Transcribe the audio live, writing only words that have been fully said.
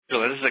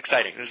This is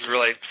exciting. This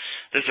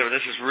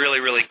is really,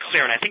 really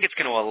clear, and I think it's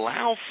going to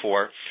allow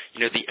for,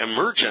 the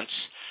emergence,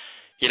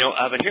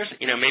 of, and here's,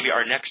 maybe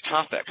our next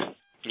topic.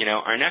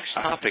 Our next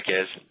topic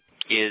is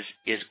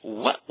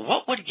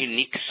what would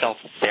unique self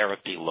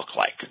therapy look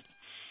like?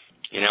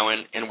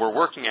 And we're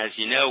working, as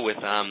you know, with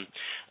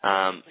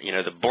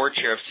the board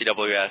chair of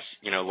CWS,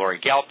 Lori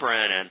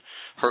Galperin, and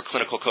her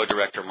clinical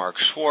co-director Mark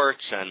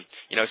Schwartz, and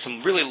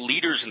some really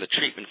leaders in the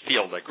treatment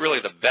field, like really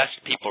the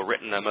best people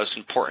written the most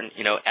important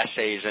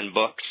essays and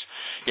books,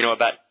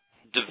 about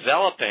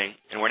developing,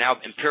 and we're now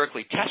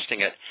empirically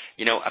testing it,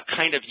 a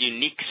kind of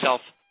unique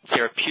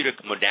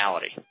self-therapeutic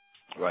modality.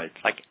 Right.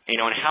 Like, and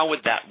how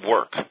would that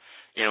work?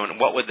 And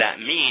what would that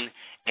mean?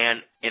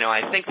 And,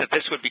 I think that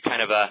this would be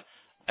kind of a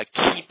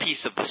key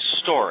piece of the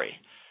story,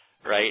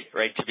 right,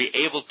 to be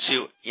able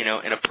to,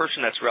 in a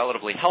person that's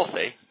relatively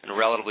healthy, and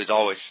relatively is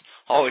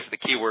always the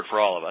key word for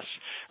all of us,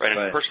 right, in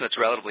a person that's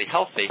relatively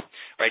healthy,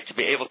 right, to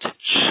be able to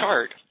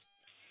chart,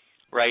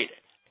 right,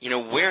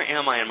 where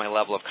am I in my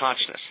level of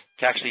consciousness,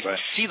 to actually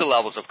see the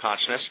levels of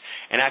consciousness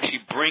and actually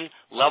bring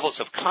levels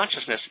of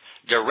consciousness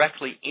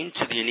directly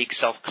into the unique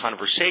self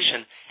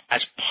conversation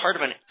as part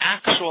of an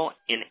actual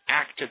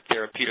inactive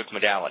therapeutic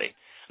modality.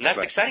 And that's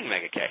exciting,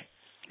 Mega K.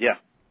 Yeah.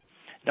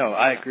 No,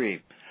 I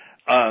agree.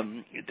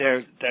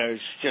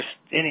 There's just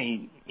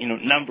any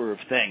number of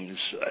things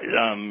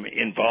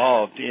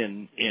involved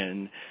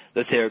in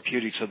the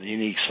therapeutics of the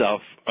unique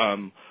self.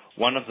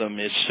 One of them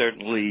is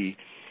certainly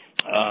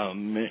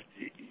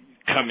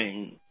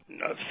coming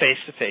face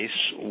to face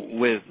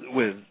with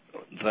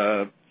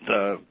the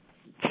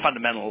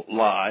fundamental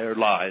lie or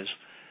lies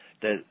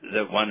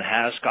that one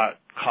has got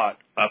caught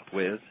up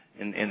with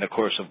in the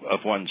course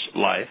of one's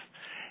life,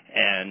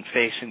 and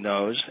facing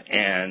those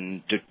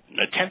and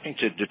attempting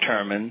to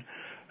determine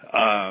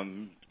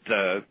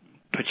the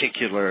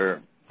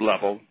particular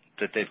level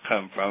that they've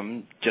come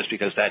from, just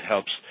because that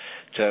helps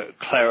to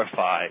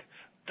clarify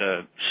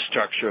the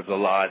structure of the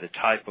lie, the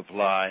type of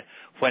lie,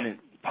 when it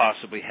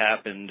possibly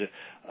happened,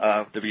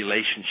 the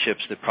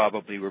relationships that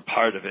probably were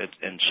part of it,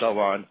 and so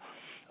on.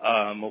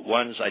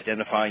 One's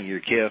identifying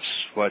your gifts,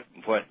 what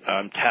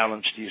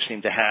talents do you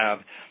seem to have,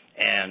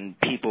 and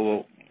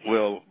people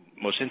will,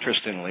 most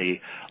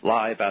interestingly,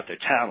 lie about their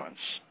talents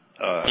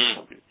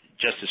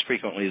just as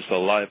frequently as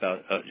they'll lie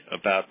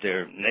about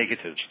their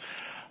negatives,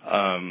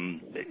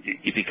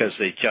 because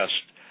they just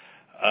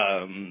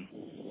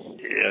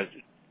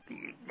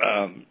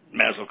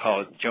Maslow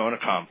called it Jonah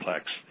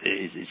complex.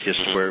 It's just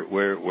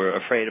we're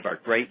afraid of our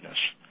greatness,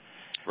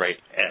 right?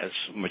 As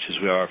much as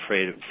we are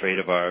afraid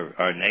of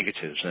our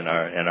negatives and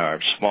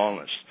our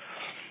smallness.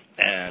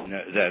 And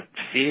that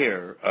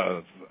fear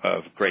of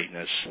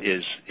greatness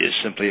is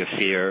simply a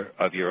fear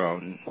of your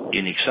own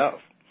unique self.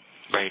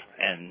 Right.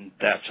 And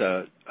that's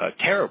a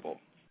terrible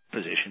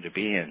position to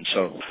be in.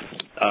 So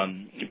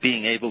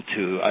being able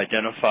to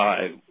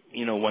identify,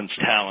 one's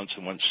talents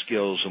and one's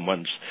skills and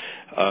one's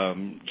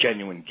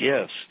genuine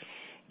gifts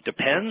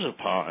depends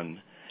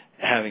upon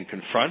having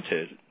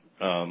confronted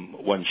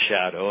one's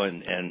shadow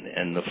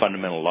and the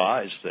fundamental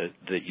lies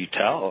that you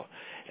tell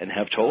and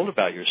have told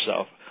about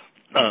yourself.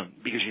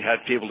 Because you have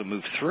to be able to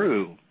move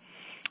through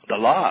the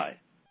lie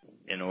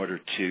in order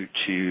to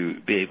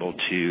be able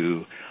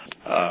to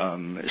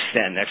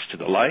stand next to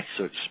the light,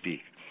 so to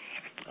speak.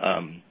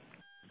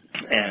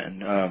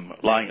 And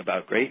lying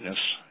about greatness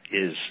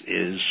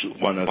is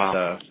one of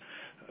the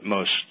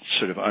most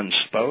sort of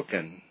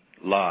unspoken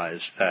lies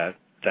that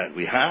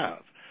we have,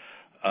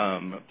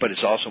 but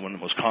it's also one of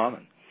the most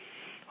common.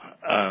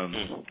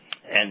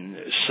 And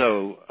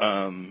so,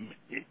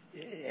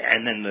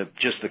 and then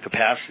just the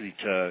capacity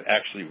to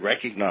actually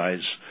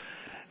recognize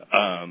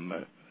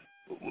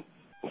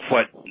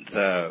what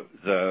the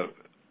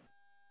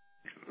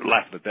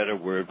lack of a better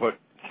word, what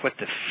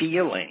the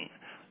feeling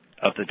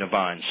of the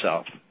divine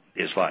self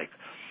is like.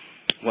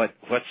 What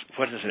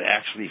does it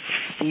actually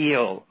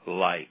feel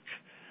like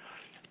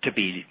to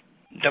be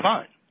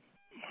divine?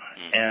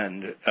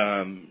 And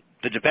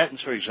the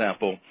Tibetans, for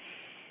example,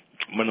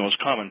 one of the most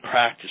common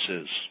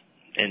practices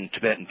in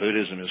Tibetan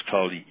Buddhism is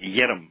called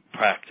Yidam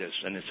practice,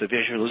 and it's a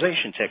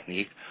visualization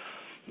technique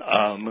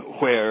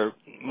where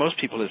most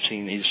people have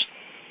seen these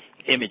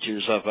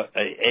images of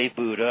a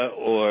Buddha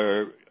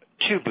or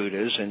two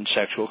Buddhas in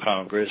sexual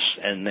congress,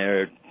 and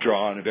they're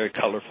drawn in very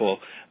colorful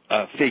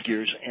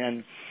figures.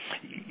 And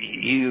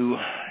you,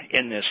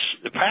 in this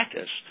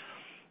practice,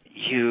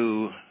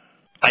 you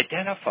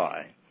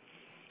identify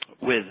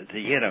with the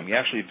Yidam. You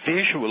actually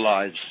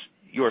visualize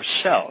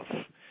yourself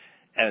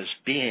as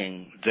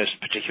being this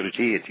particular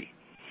deity.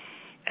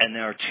 And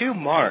there are two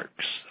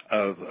marks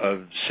of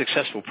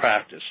successful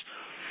practice.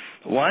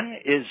 One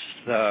is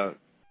the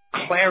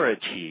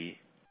clarity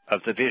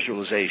of the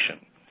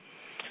visualization,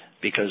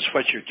 because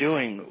what you're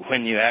doing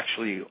when you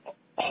actually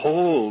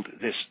hold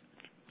this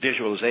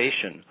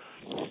visualization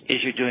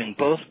is you're doing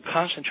both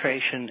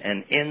concentration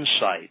and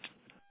insight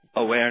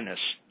awareness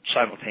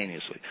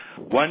simultaneously.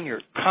 One,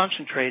 you're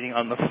concentrating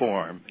on the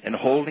form and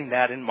holding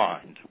that in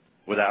mind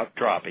without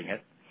dropping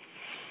it.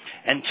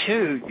 And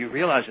two, you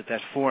realize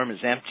that form is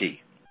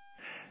empty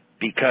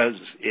because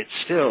it's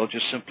still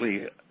just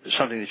simply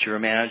something that you're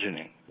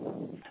imagining.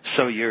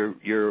 So you're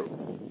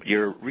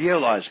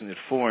realizing that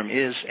form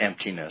is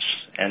emptiness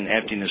and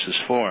emptiness is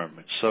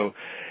form. So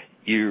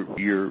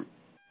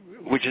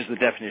which is the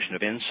definition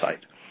of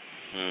insight.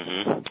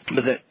 Mm-hmm.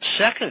 But the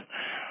second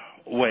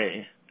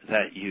way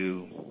that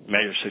you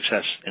measure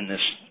success in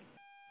this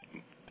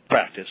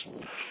practice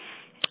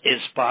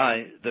is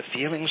by the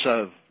feelings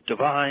of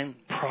divine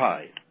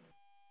pride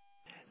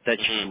that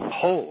you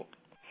hold.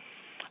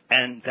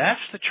 And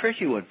that's the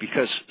tricky one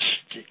because,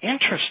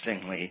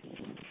 interestingly,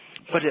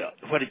 what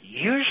it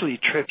usually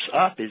trips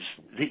up is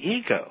the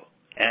ego.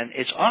 And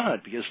it's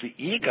odd because the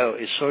ego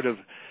is sort of,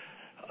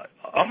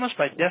 almost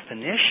by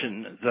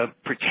definition, the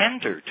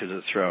pretender to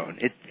the throne.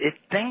 It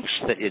thinks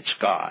that it's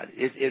God.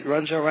 It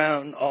runs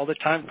around all the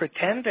time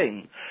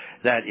pretending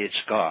that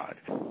it's God.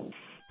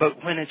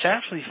 But when it's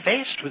actually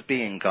faced with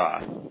being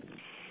God,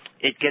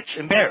 it gets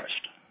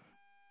embarrassed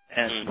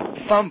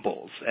and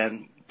fumbles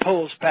and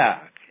pulls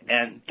back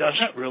and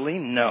doesn't really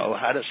know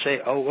how to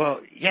say, oh,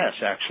 well, yes,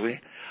 actually,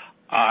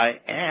 I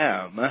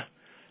am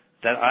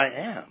that I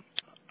am.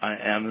 I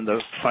am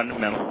the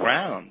fundamental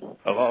ground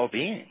of all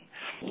being.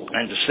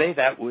 And to say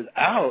that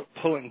without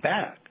pulling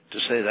back, to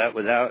say that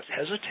without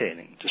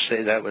hesitating, to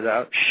say that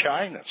without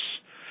shyness.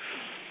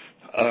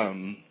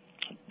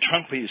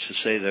 Trungpa used to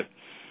say that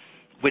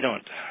we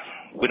don't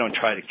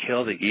try to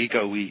kill the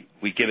ego. We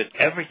give it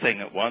everything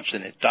at once,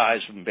 and it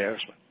dies of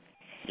embarrassment.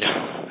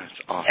 Yeah,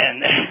 that's awesome.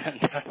 And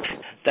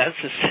that's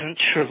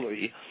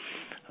essentially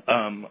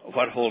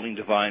what holding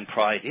divine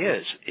pride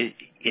is.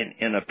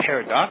 In a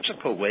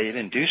paradoxical way, it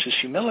induces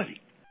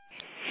humility.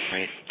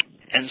 Right.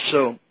 And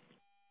so,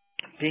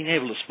 being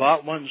able to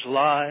spot one's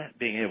lie,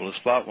 being able to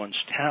spot one's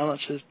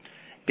talents,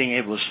 being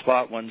able to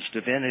spot one's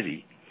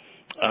divinity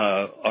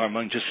are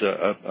among just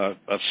a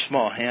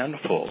small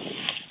handful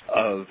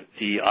of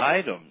the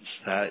items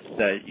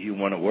that you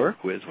want to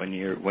work with when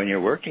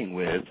you're working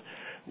with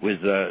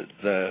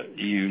the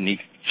unique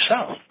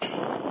self.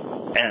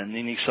 And the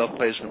unique self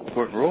plays an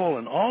important role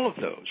in all of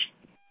those.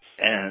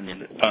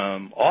 And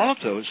all of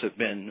those have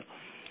been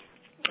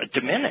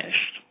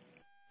diminished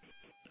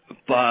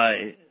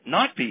by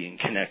not being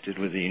connected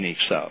with the unique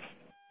self.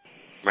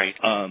 Right.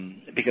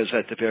 Because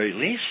at the very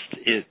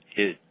least,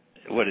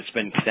 what it's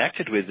been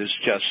connected with is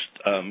just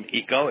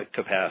egoic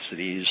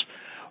capacities,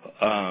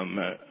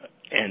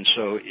 and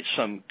so it's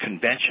some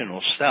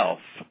conventional self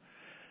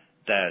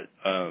that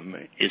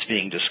is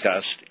being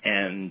discussed,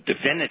 and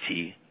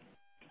divinity,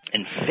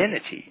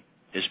 infinity,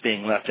 is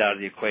being left out of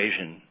the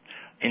equation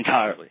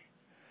entirely.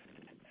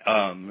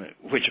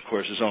 Which, of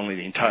course, is only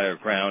the entire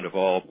ground of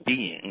all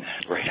being,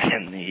 right?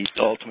 And the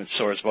ultimate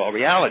source of all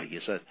reality.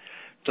 It's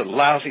a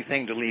lousy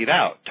thing to leave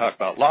out. Talk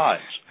about lies.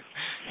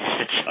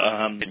 It's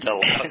a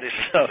lousy thing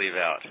to leave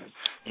out.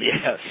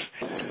 Yes.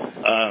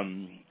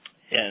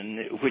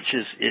 And which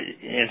is,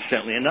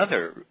 incidentally,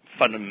 another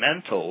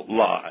fundamental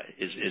lie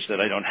is that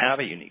I don't have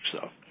a unique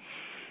self.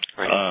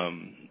 Right.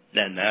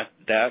 And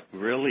that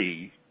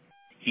really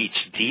eats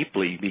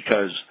deeply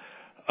because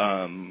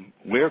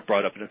we're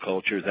brought up in a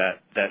culture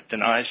that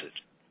denies it,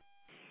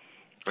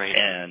 right,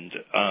 and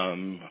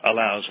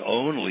allows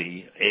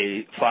only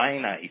a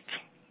finite,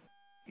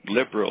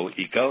 liberal,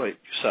 egoic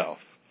self,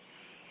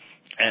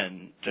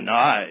 and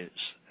denies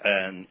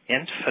an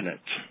infinite,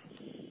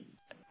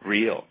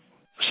 real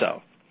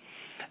self.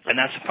 And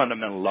that's a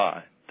fundamental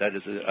lie. That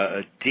is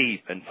a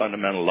deep and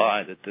fundamental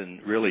lie that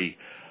then really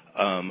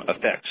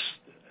affects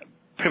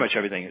pretty much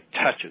everything it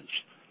touches.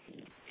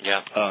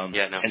 Yeah.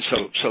 And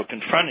so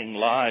confronting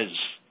lies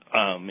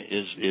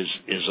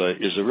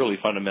is a really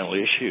fundamental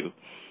issue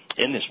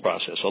in this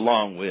process,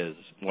 along with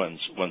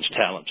one's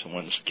talents and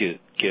one's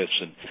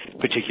gifts and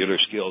particular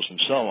skills and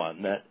so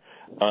on. That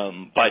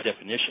by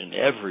definition,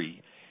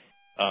 every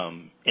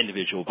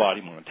individual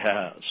body mind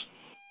has.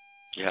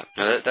 Yeah.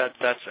 No,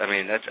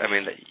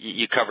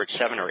 you covered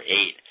 7 or 8,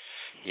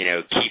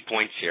 key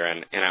points here,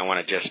 and I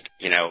want to just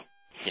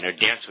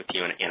dance with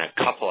you in a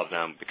couple of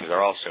them because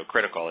they're all so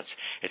critical.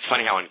 It's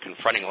funny how in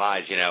confronting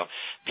lies,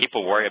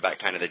 people worry about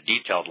kind of the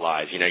detailed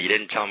lies. You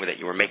didn't tell me that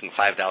you were making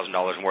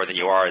 $5,000 more than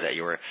you are, that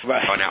you were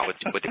going out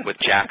with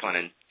Jacqueline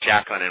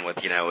and with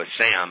with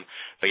Sam.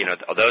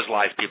 But those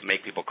lies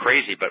make people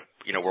crazy. But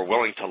we're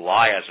willing to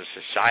lie as a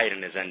society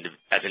and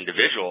as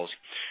individuals.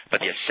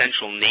 But the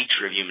essential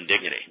nature of human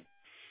dignity,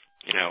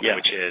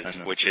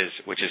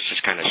 which is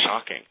just kind of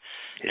shocking.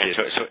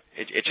 So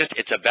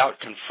it's about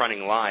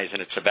confronting lies,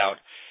 and it's about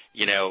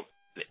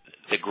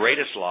the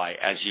greatest lie,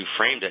 as you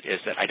framed it, is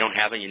that I don't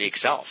have a unique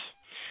self.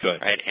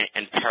 Good. Right?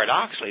 And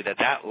paradoxically,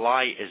 that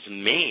lie is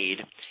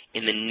made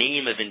in the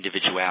name of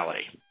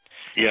individuality.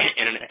 Yeah.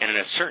 And in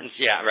a certain,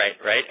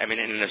 right. I mean,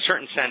 in a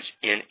certain sense,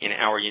 in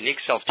our unique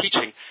self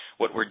teaching,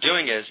 what we're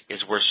doing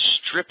is we're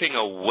stripping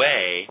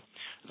away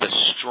the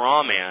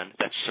straw man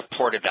that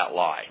supported that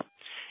lie.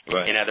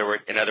 Right. In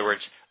other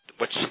words,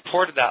 what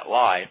supported that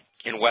lie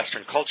in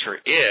Western culture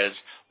is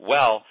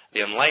well,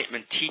 the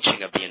Enlightenment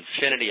teaching of the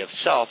infinity of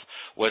self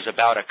was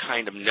about a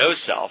kind of no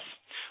self,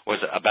 was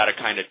about a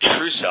kind of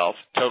true self.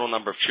 Total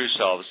number of true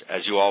selves,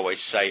 as you always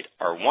cite,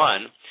 are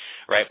one,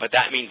 right? But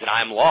that means that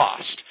I'm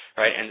lost,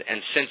 right?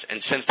 And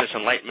since this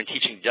Enlightenment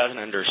teaching doesn't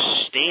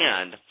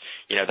understand,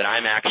 that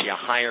I'm actually a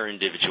higher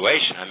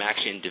individuation, I'm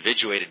actually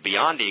individuated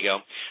beyond ego,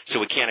 so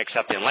we can't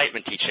accept the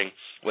Enlightenment teaching.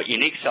 What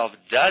unique self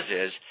does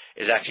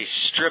is actually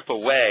strip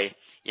away,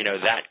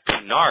 that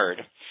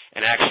canard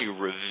and actually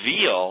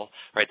reveal,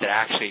 right, that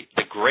actually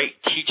the great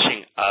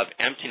teaching of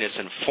emptiness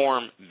and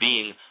form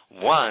being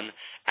one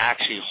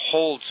actually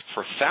holds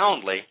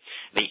profoundly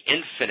the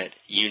infinite,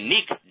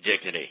 unique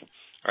dignity,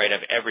 right,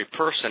 of every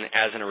person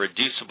as an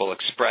irreducible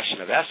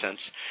expression of essence.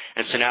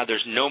 And so now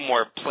there's no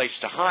more place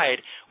to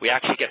hide. We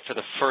actually get for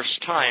the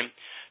first time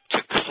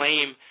to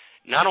claim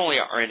not only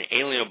our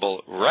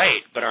inalienable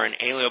right, but our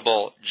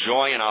inalienable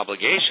joy and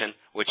obligation,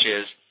 which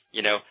is,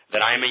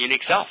 that I am a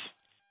unique self.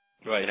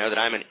 Right. That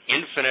I'm an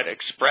infinite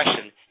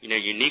expression,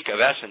 unique of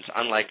essence,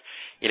 unlike,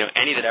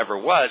 any that ever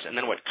was. And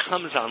then what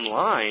comes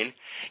online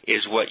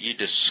is what you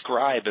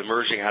describe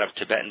emerging out of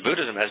Tibetan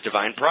Buddhism as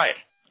divine pride.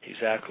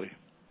 Exactly.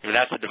 And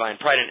that's the divine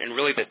pride. And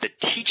really the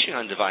teaching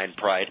on divine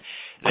pride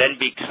then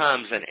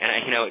becomes, and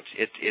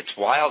it's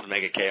wild,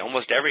 Mega K.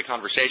 Almost every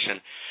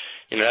conversation,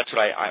 that's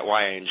why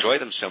I enjoy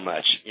them so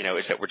much,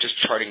 is that we're just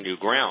charting new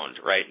ground,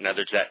 right? In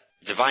other words, that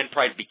divine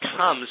pride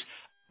becomes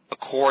a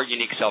core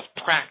unique self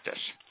practice.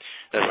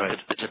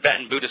 The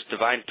Tibetan Buddhist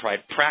divine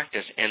pride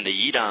practice and the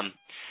Yidam,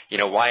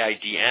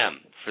 YIDM,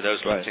 for those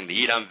listening, the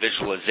Yidam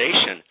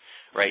visualization,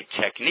 right,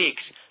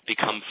 techniques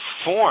become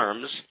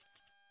forms,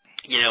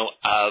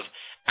 of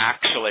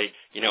actually,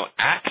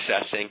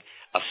 accessing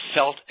a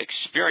felt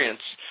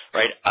experience,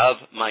 right, of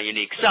my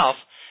unique self.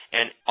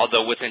 And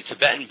although within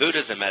Tibetan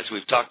Buddhism, as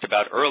we've talked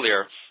about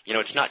earlier,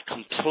 it's not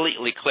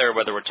completely clear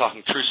whether we're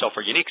talking true self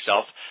or unique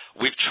self.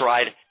 We've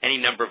tried any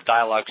number of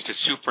dialogues to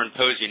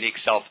superimpose unique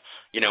self,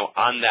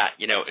 on that,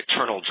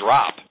 eternal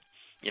drop,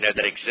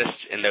 that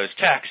exists in those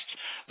texts.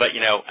 But,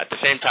 at the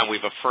same time,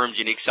 we've affirmed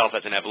unique self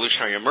as an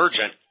evolutionary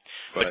emergent.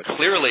 But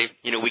clearly,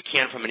 we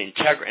can, from in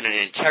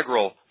an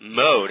integral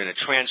mode, in a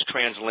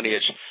trans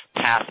lineage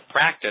path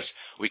practice,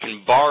 we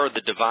can borrow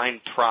the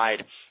divine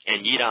pride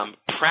and Yidam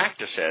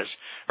practices,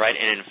 right,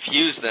 and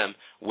infuse them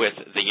with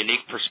the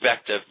unique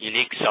perspective,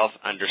 unique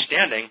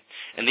self-understanding,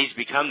 and these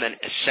become then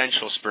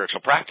essential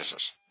spiritual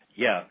practices.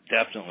 Yeah,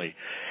 definitely.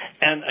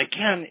 And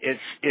again,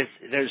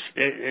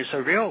 there's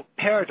a real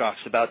paradox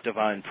about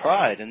divine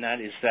pride, and that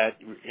is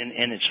that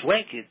in its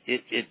wake,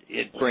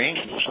 it brings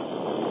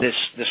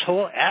this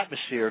whole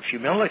atmosphere of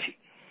humility.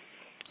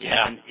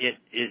 Yeah. And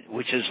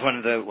which is one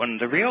of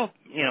the real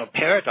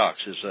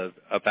paradoxes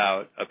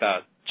about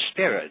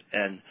spirit,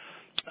 and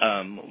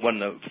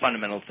one of the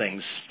fundamental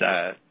things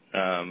that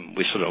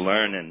we sort of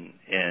learn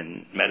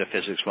in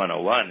Metaphysics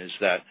 101 is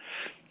that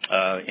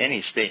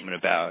any statement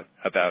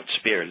about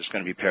spirit is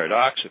going to be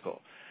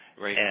paradoxical,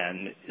 right?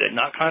 And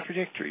not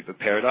contradictory, but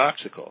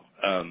paradoxical.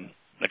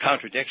 The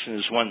contradiction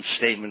is one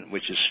statement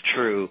which is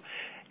true,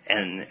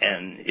 and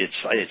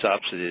its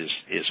opposite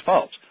is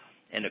false.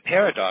 And a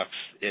paradox,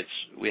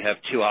 we have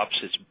two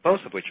opposites,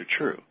 both of which are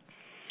true,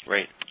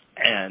 right?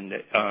 And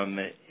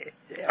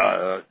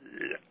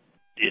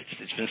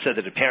it's been said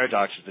that a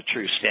paradox is the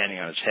truth standing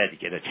on its head to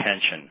get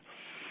attention.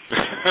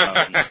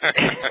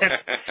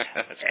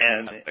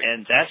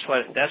 And that's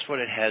what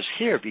it has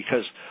here,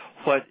 because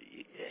what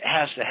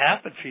has to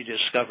happen for you to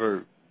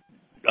discover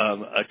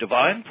a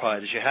divine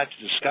pride is you have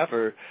to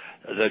discover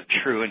the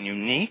true and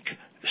unique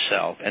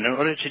self, and in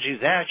order to do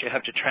that, you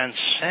have to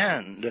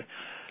transcend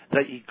the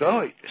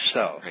egoic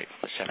self. Right.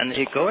 And the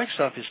egoic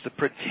self is the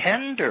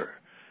pretender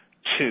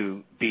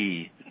to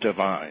be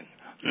divine,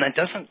 and that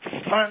doesn't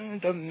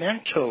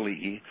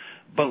fundamentally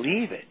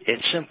believe it.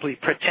 It simply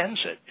pretends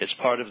it. It's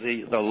part of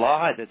the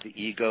lie that the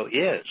ego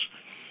is.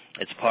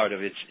 It's part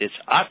of its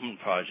Atman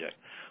project,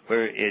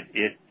 where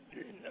it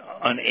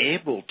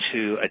unable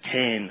to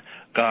attain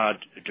God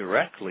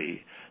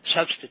directly,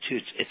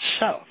 substitutes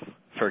itself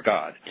for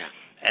God,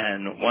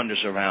 and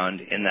wanders around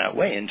in that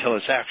way until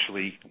it's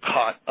actually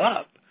caught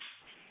up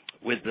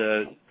with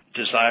the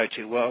desire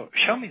to, well,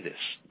 show me this.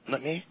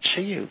 Let me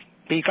see you.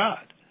 Be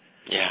God.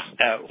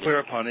 Yeah.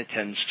 Whereupon it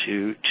tends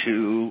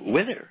to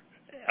wither.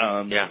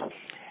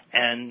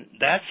 And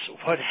that's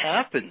what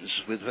happens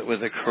with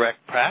the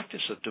correct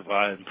practice of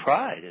divine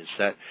pride, is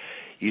that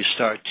you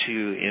start to,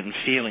 in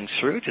feeling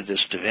through to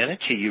this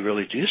divinity, you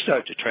really do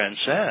start to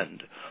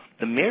transcend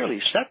the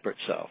merely separate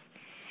self.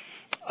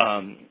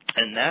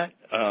 And that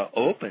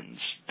opens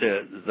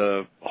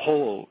the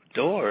whole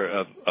door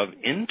of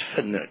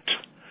infinite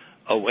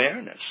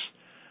awareness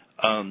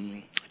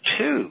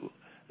to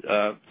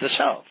the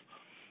self.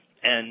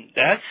 And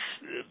that's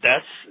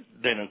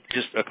then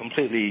just a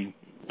completely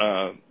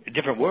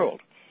different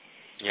world.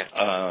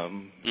 Yeah.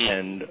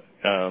 And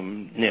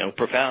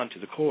profound to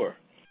the core.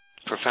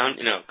 Profound,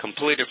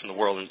 completely different from the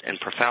world, and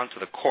profound to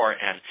the core,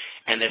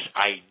 and this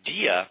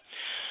idea,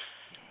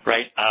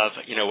 right, of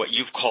what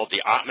you've called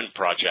the Atman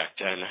project,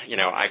 and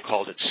I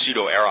called it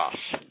pseudo eros,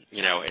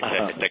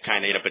 It's the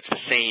kind of, but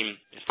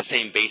it's the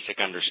same basic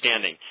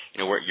understanding.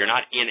 Where you're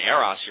not in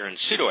Eros, you're in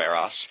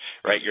pseudo-Eros,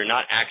 right? You're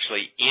not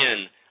actually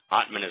in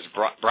Atman as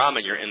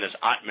Brahman, you're in this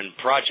Atman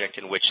project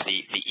in which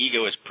the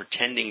ego is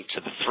pretending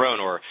to the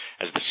throne, or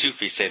as the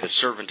Sufis say, the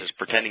servant is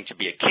pretending to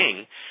be a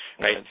king,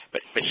 right?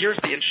 But here's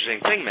the interesting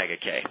thing, Mega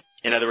K.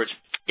 In other words,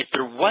 if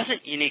there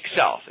wasn't unique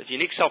self, if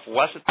unique self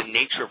wasn't the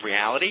nature of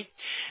reality,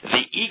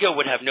 the ego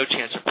would have no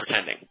chance of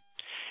pretending.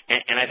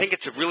 And I think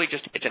it's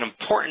an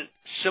important,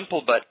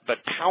 simple, but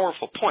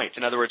powerful point.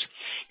 In other words,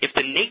 if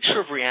the nature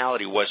of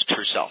reality was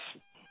true self,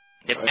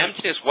 if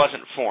emptiness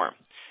wasn't form,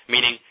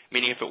 meaning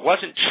if it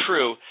wasn't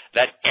true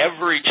that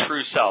every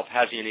true self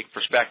has a unique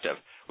perspective,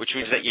 which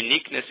means that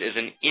uniqueness is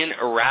an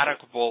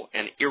ineradicable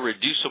and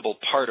irreducible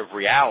part of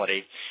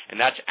reality, and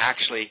that's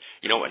actually,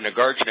 what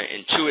Nagarjuna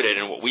intuited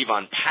and what we've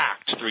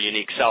unpacked through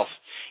unique self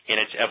in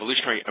its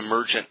evolutionary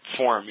emergent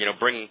form,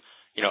 bringing,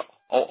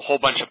 a whole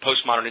bunch of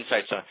postmodern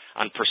insights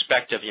on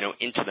perspective,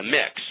 into the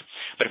mix.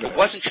 But if it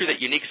wasn't true that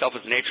unique self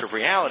is the nature of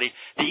reality,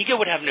 the ego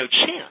would have no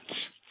chance.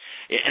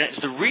 And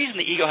it's the reason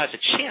the ego has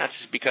a chance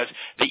is because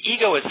the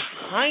ego is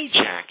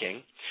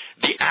hijacking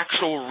the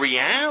actual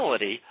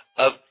reality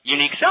of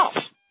unique self.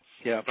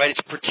 Yeah. Right?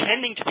 It's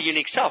pretending to be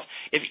unique self.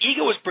 If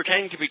ego was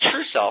pretending to be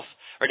true self,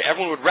 right,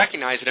 everyone would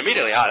recognize it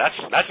immediately.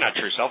 That's not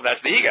true self,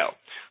 that's the ego.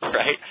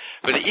 Right?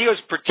 But the ego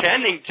is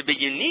pretending to be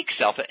unique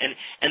self, and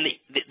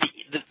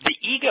the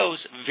ego's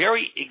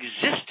very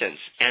existence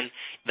and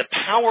the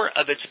power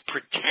of its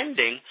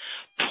pretending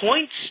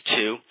points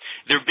to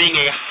there being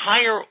a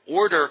higher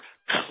order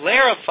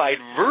clarified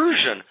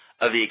version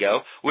of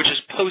ego, which is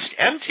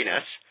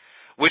post-emptiness,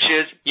 which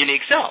is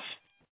unique self.